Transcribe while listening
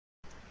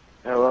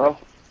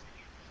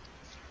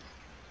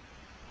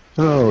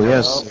Oh,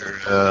 yes, Hello?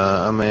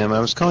 sir. I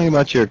was calling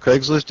about your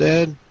Craigslist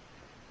ad.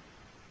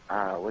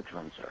 Which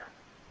one, sir?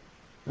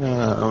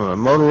 A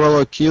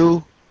Motorola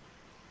Q.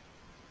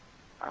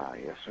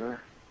 Yes, sir.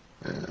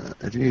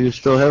 Do you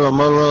still have a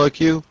Motorola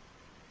Q?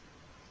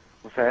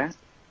 What's that?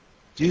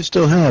 Do you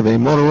still have a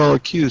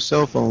Motorola Q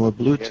cell phone with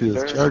Yes,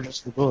 Bluetooth, sir. chargers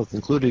for both,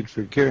 included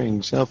for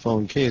carrying cell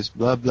phone case,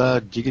 blah, blah,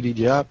 jiggity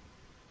job?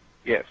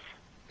 Yes.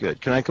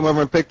 Good. Can I come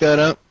over and pick that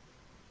up?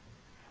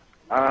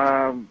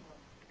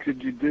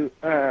 Could you do,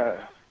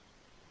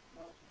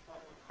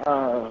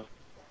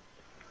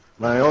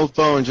 My old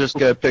phone just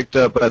got picked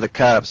up by the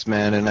cops,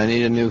 man, and I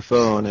need a new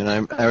phone, and I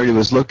already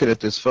was looking at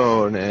this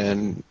phone,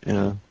 and,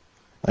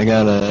 I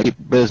got to keep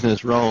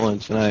business rolling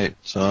tonight,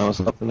 so I was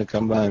hoping to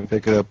come by and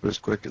pick it up as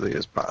quickly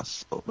as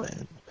possible,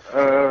 man.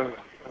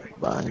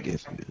 Buy a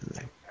gift.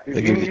 if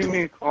you can give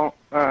me a call,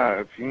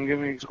 if you can give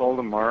me a call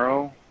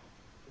tomorrow,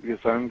 because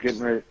I'm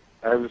getting ready,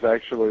 I was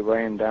actually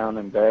laying down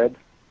in bed.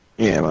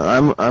 Yeah,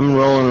 well, I'm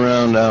rolling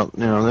around out.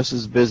 This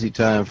is a busy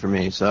time for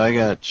me, so I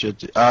got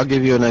shit. I'll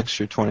give you an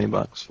extra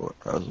 $20 for it.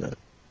 How's that?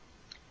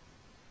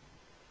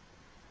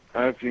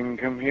 If you can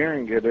come here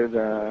and get it,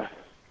 Oh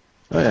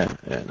yeah,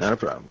 not a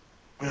problem.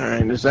 All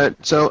right, is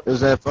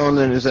that phone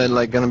then? Is that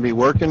like gonna be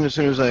working as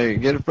soon as I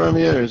get it from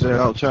you, or is it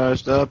all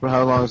charged up, or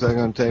how long is that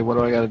gonna take? What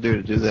do I got to do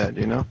to do that?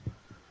 Do you know?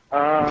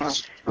 I'm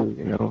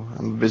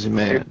a busy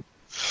man.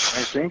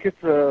 I think it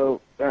does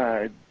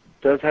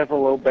have a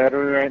low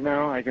battery right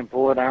now. I can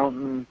pull it out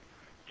and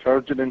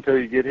charge it until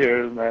you get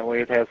here, and that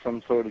way it has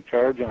some sort of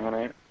charge on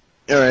it.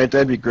 All right,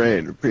 that'd be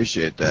great.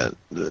 Appreciate that.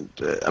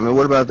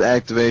 What about the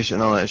activation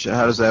and all that shit?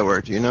 How does that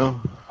work? Do you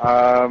know?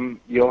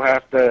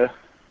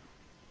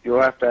 You'll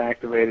have to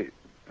activate it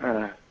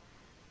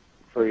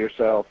for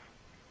yourself.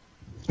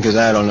 Because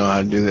I don't know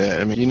how to do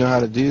that. Do you know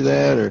how to do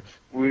that, or?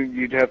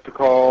 You'd have to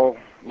call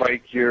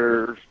like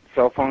your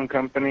cell phone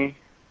company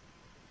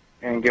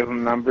and give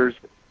them numbers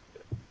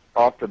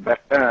off the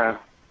back. I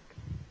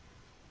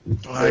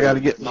got to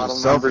get my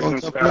cell phone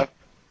company.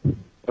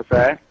 What's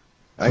that?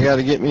 I got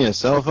to get me a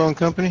cell phone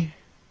company?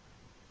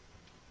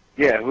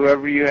 Yeah,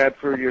 whoever you had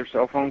for your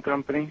cell phone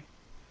company.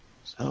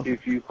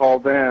 If you call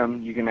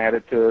them, you can add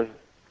it to.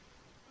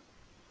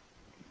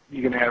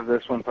 You can have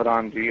this one put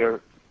on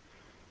to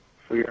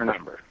for your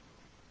number.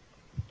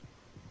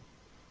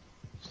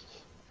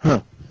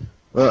 Huh.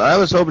 Well, I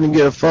was hoping to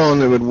get a phone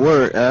that would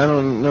work. I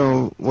don't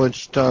know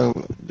what you're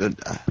talking about.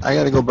 I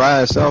got to go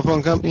buy a cell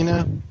phone company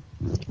now?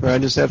 Or I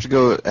just have to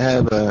go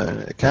have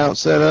an account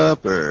set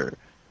up, or?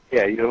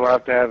 Yeah, you'll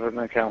have to have an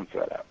account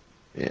set up.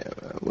 Yeah,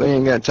 we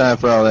ain't got time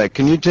for all that.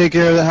 Can you take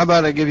care of that? How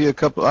about I give you like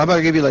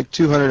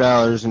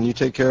 $200 and you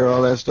take care of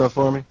all that stuff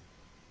for me?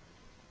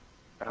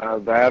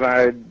 That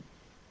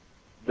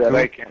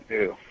I can't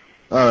do.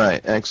 All right,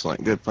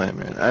 excellent. Good plan,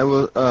 man. I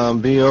will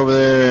be over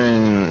there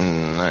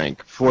in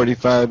like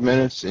 45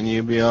 minutes, and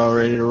you'll be all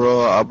ready to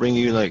roll. I'll bring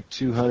you like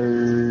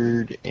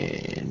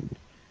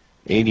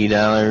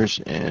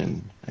 $280,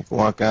 and I can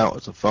walk out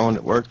with a phone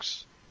that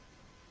works.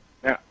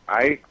 Now,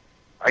 I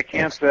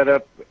can't set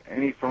up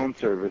any phone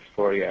service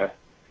for you.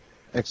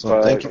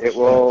 Excellent. Thank you. It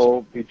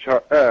will be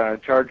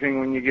charging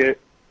when you get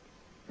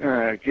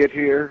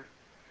here,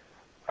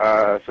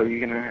 so you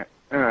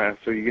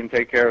can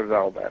take care of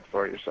all that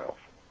for yourself.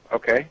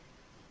 Okay?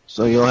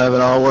 So you'll have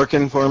it all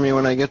working for me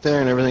when I get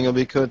there, and everything will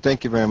be good.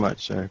 Thank you very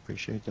much, sir. I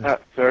appreciate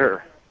that.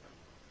 Sir,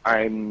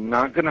 I'm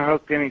not going to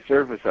hook any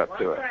service up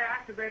to it. Why don't I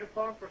activate a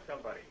phone for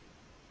somebody?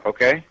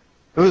 Okay?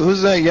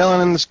 Who's that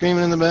yelling and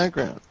screaming in the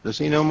background? Does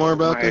he know more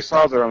about this? My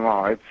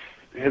father-in-law.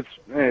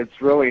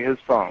 It's really his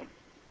phone.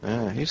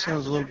 Yeah, he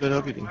sounds a little bit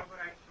uppity. Why would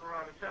I go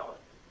around and sell it?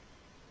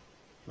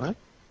 What?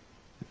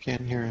 I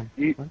can't hear him.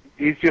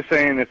 He's just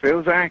saying if it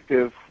was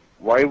active,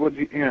 why would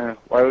he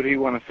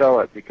want to sell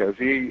it? Because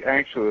he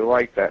actually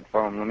liked that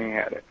phone when he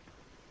had it.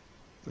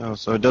 Oh,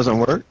 so it doesn't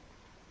work?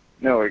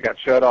 No, it got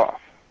shut off.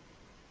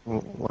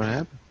 Well, what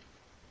happened?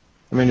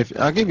 If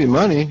I'll give you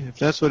money, if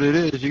that's what it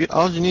is.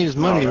 All you need is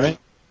money, right?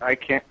 I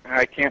can't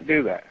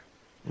do that.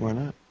 Why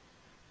not?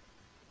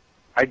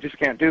 I just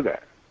can't do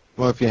that.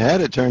 Well, if you had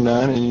it turned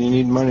on and you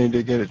need money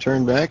to get it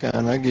turned back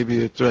on, I'll give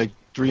you like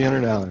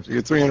 $300. You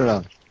get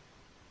 $300.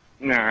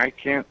 No, I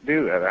can't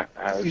do that.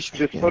 I You just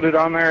sure can. put it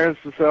on there as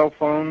the cell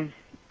phone,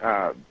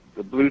 the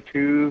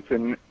Bluetooth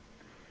and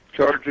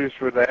chargers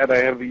for that. I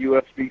have a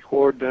USB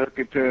cord to hook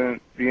it to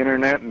the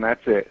internet, and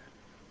that's it.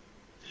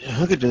 Yeah,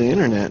 hook it to the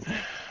internet.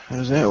 How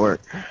does that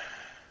work?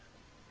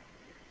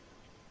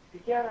 You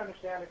can't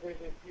understand it, because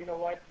you know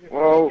what? Just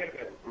Well,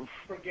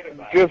 forget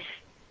about it.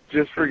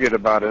 Just forget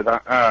about it.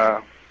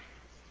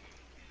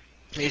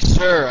 Hey,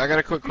 sir, I got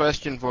a quick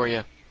question for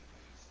you.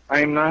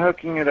 I'm not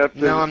hooking it up to...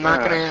 No, I'm not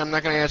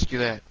gonna ask you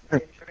that.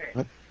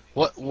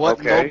 What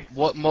Okay.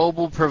 what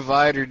mobile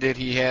provider did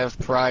he have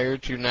prior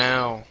to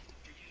now?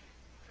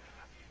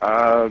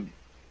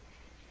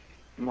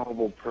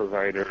 Mobile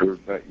provider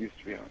that used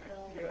to be on it.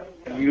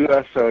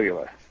 U.S.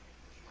 Cellular.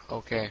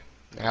 Okay,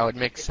 now it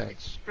makes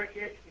sense.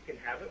 Cricket, you can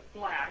have it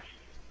flashed.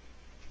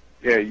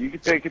 Yeah, you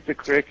could take it to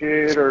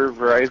Cricket or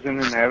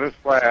Verizon and have it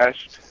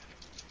flashed.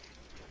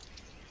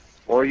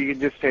 or you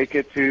can just take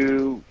it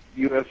to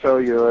U.S.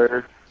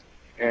 Cellular,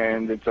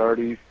 and it's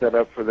already set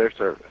up for their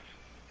service.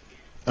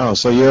 Oh,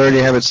 so you already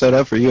have it set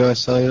up for U.S.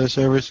 Cellular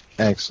service?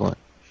 Excellent.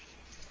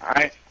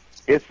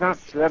 It's not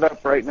set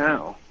up right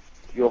now.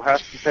 You'll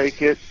have to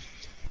take it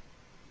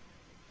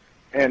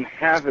and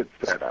have it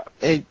set up.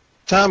 Hey,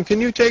 Tom, can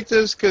you take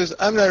this? Because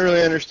I'm not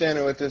really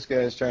understanding what this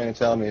guy is trying to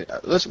tell me.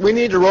 We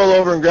need to roll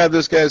over and grab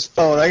this guy's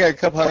phone. I got a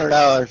couple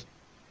 $100.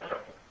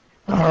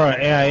 All right,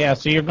 yeah.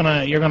 So you're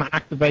gonna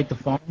activate the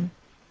phone?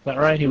 Is that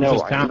right?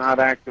 No, I'm not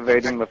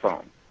activating the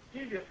phone.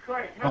 Jesus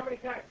Christ, how many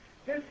times?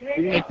 Just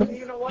He hang up,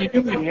 you know what?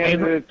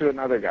 handed it to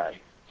another guy.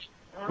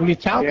 Will you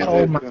tell that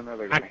old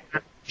man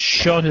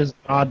shut his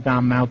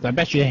goddamn mouth? I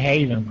bet you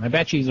hate him. I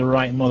bet he's a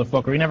right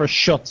motherfucker. He never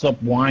shuts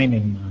up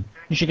whining, man.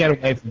 You should get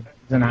away from him.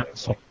 He's an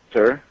asshole.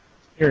 Sir?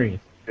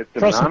 Serious. It's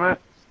a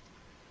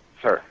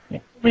Sir. Yeah.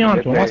 Put me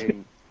on to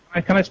him.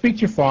 Can I speak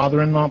to your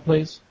father-in-law,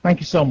 please?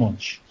 Thank you so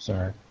much,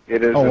 sir.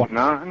 It is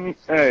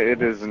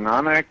a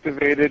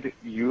non-activated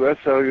U.S.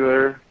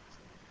 Cellular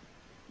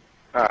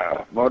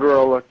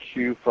Motorola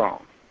Q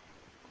phone.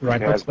 Right.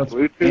 It has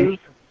Bluetooth.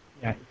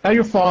 Yeah. Tell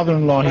your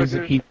father-in-law he's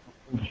a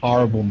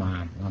horrible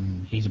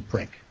man. He's a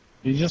prick.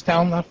 Did you just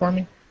tell him that for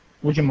me?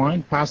 Would you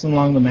mind passing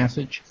along the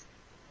message?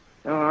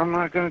 No, I'm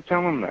not going to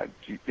tell him that.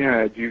 Do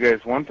you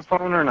guys want the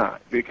phone or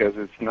not? Because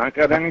it's not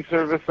got any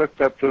service hooked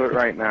up to it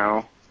right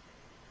now.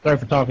 Sorry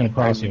for talking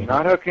across you.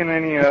 Not hooking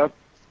any up.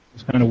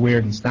 It's kind of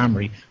weird and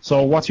stammery.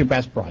 So what's your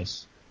best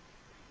price?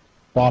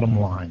 Bottom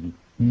line.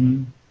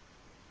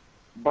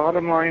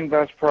 Bottom line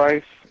best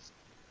price,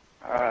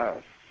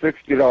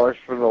 $60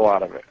 for the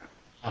lot of it.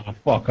 Oh,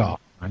 fuck off,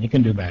 man. You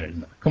can do better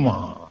than that. Come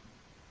on.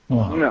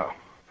 No.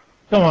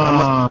 Come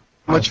on.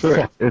 How much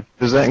for it?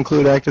 Does that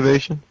include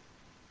activation?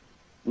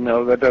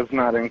 No, that does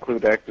not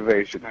include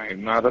activation. I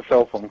am not a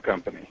cell phone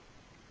company.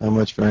 How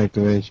much for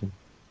activation?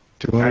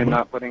 $200? I'm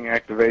not putting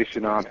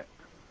activation on it.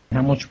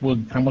 How much do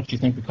you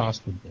think the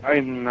cost would be?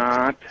 I'm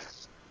not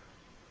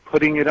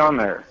putting it on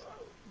there.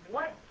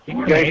 What?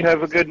 You guys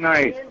have a good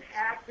night.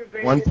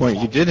 At one point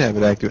you did have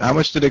it active. How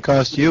much did it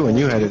cost you when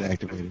you had it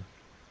activated?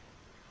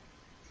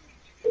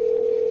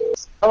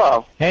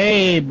 Hello.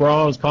 Hey,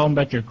 bro. I was calling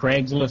about your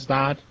Craigslist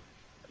ad.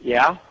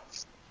 Yeah?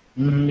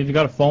 Have you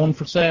got a phone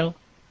for sale?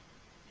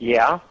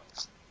 Yeah.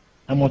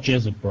 How much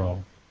is it,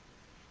 bro?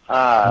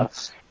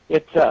 It's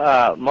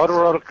a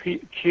Motorola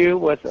Q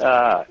with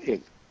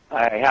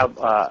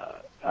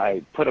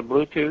I put a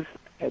Bluetooth.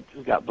 It's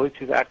got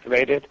Bluetooth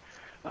activated,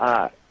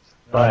 but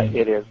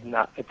it is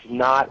not. It's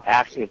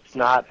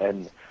not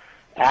an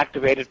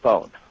activated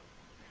phone.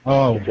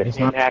 Oh, it's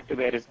an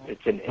inactivated.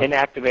 It's an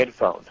inactivated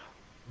phone.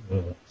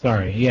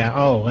 Sorry. Yeah.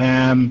 Oh,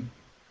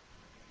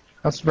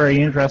 that's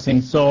very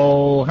interesting.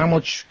 So, how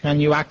much can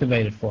you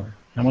activate it for?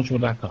 How much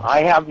would that cost?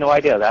 I have no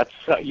idea. That's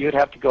you'd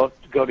have to go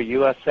to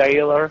U.S.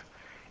 Cellular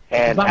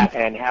and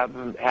have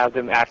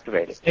them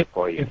activate it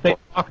for you. If they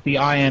block the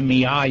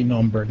IMEI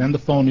number, then the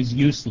phone is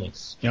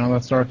useless. You know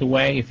that sort of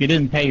way. If you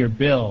didn't pay your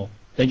bill,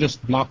 they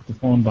just block the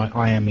phone by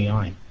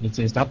IMEI.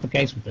 Is that the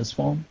case with this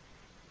phone?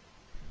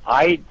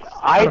 I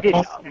did.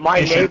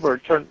 My neighbor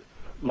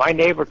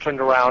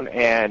turned around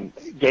and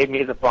gave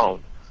me the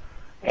phone,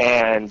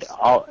 and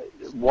I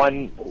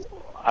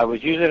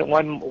was using it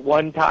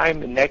one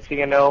time, and next thing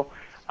you know,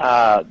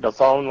 the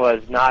phone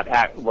was not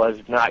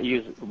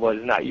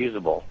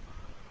usable.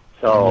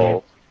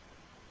 So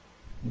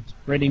it's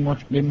pretty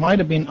much. It might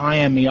have been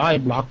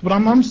IMEI blocked, but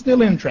I'm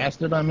still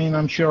interested. I mean,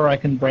 I'm sure I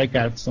can break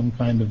out some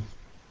kind of,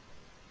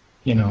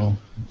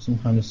 some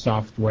kind of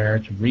software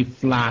to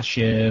reflash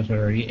it,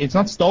 or it's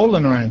not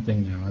stolen or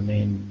anything now. I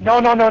mean. No.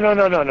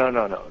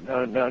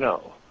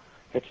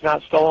 It's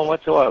not stolen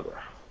whatsoever.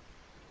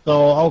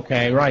 So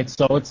okay, right.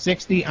 So it's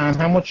 60, and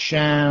how much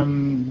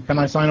can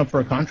I sign up for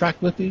a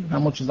contract with you? How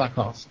much does that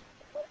cost?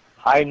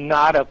 I'm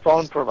not a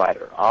phone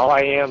provider. All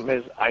I am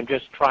is I'm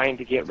just trying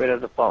to get rid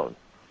of the phone.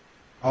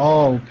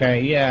 Oh,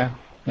 okay, yeah.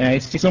 Yeah,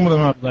 some of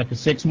them have like a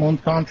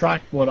 6-month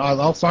contract, but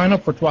I'll sign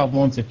up for 12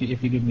 months if you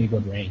give me a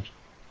good range.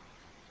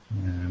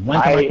 I'm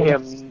going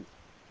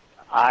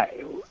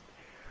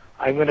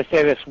to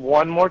say this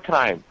one more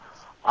time.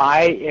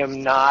 I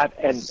am not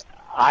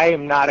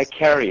a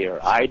carrier.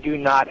 I do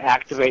not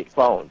activate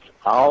phones.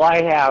 All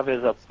I have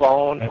is a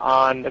phone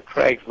on the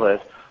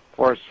Craigslist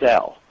for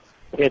sale.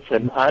 It's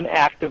an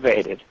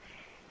unactivated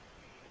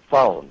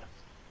phone.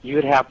 You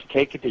would have to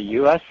take it to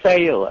U.S.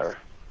 Cellular.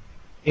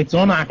 It's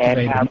unactivated.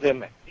 And have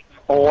them,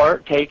 or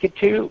take it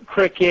to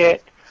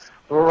Cricket,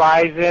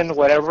 Verizon,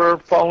 whatever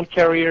phone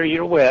carrier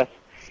you're with,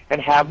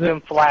 and have them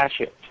flash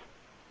it.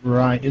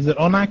 Right. Is it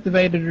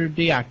unactivated or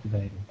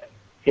deactivated?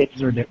 Is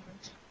there a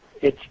difference?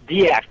 It's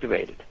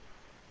deactivated.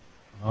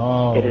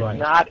 Oh, it is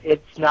right.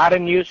 It's not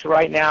in use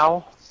right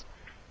now.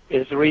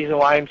 Is the reason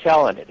why I'm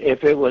selling it.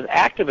 If it was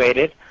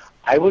activated,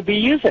 I would be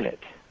using it.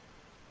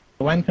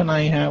 When can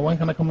I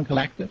come and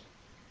collect it?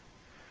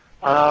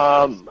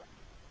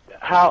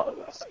 How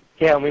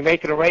can we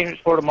make an arrangement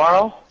for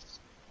tomorrow?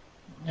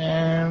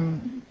 Yeah,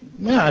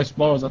 I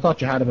suppose. I thought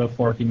you had about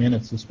 40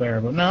 minutes to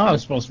spare, but no, I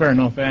suppose fair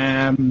enough.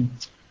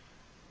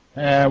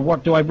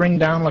 What do I bring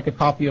down? Like a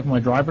copy of my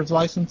driver's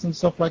license and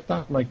stuff like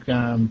that? Like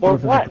For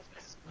what?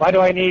 Why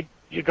do I need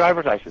your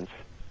driver's license?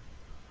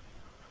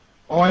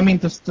 Oh, I mean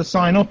to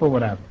sign up or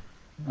whatever.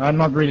 I'm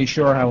not really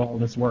sure how all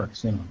this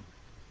works, you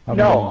know.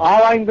 No,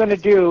 all I'm going to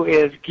do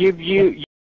is give you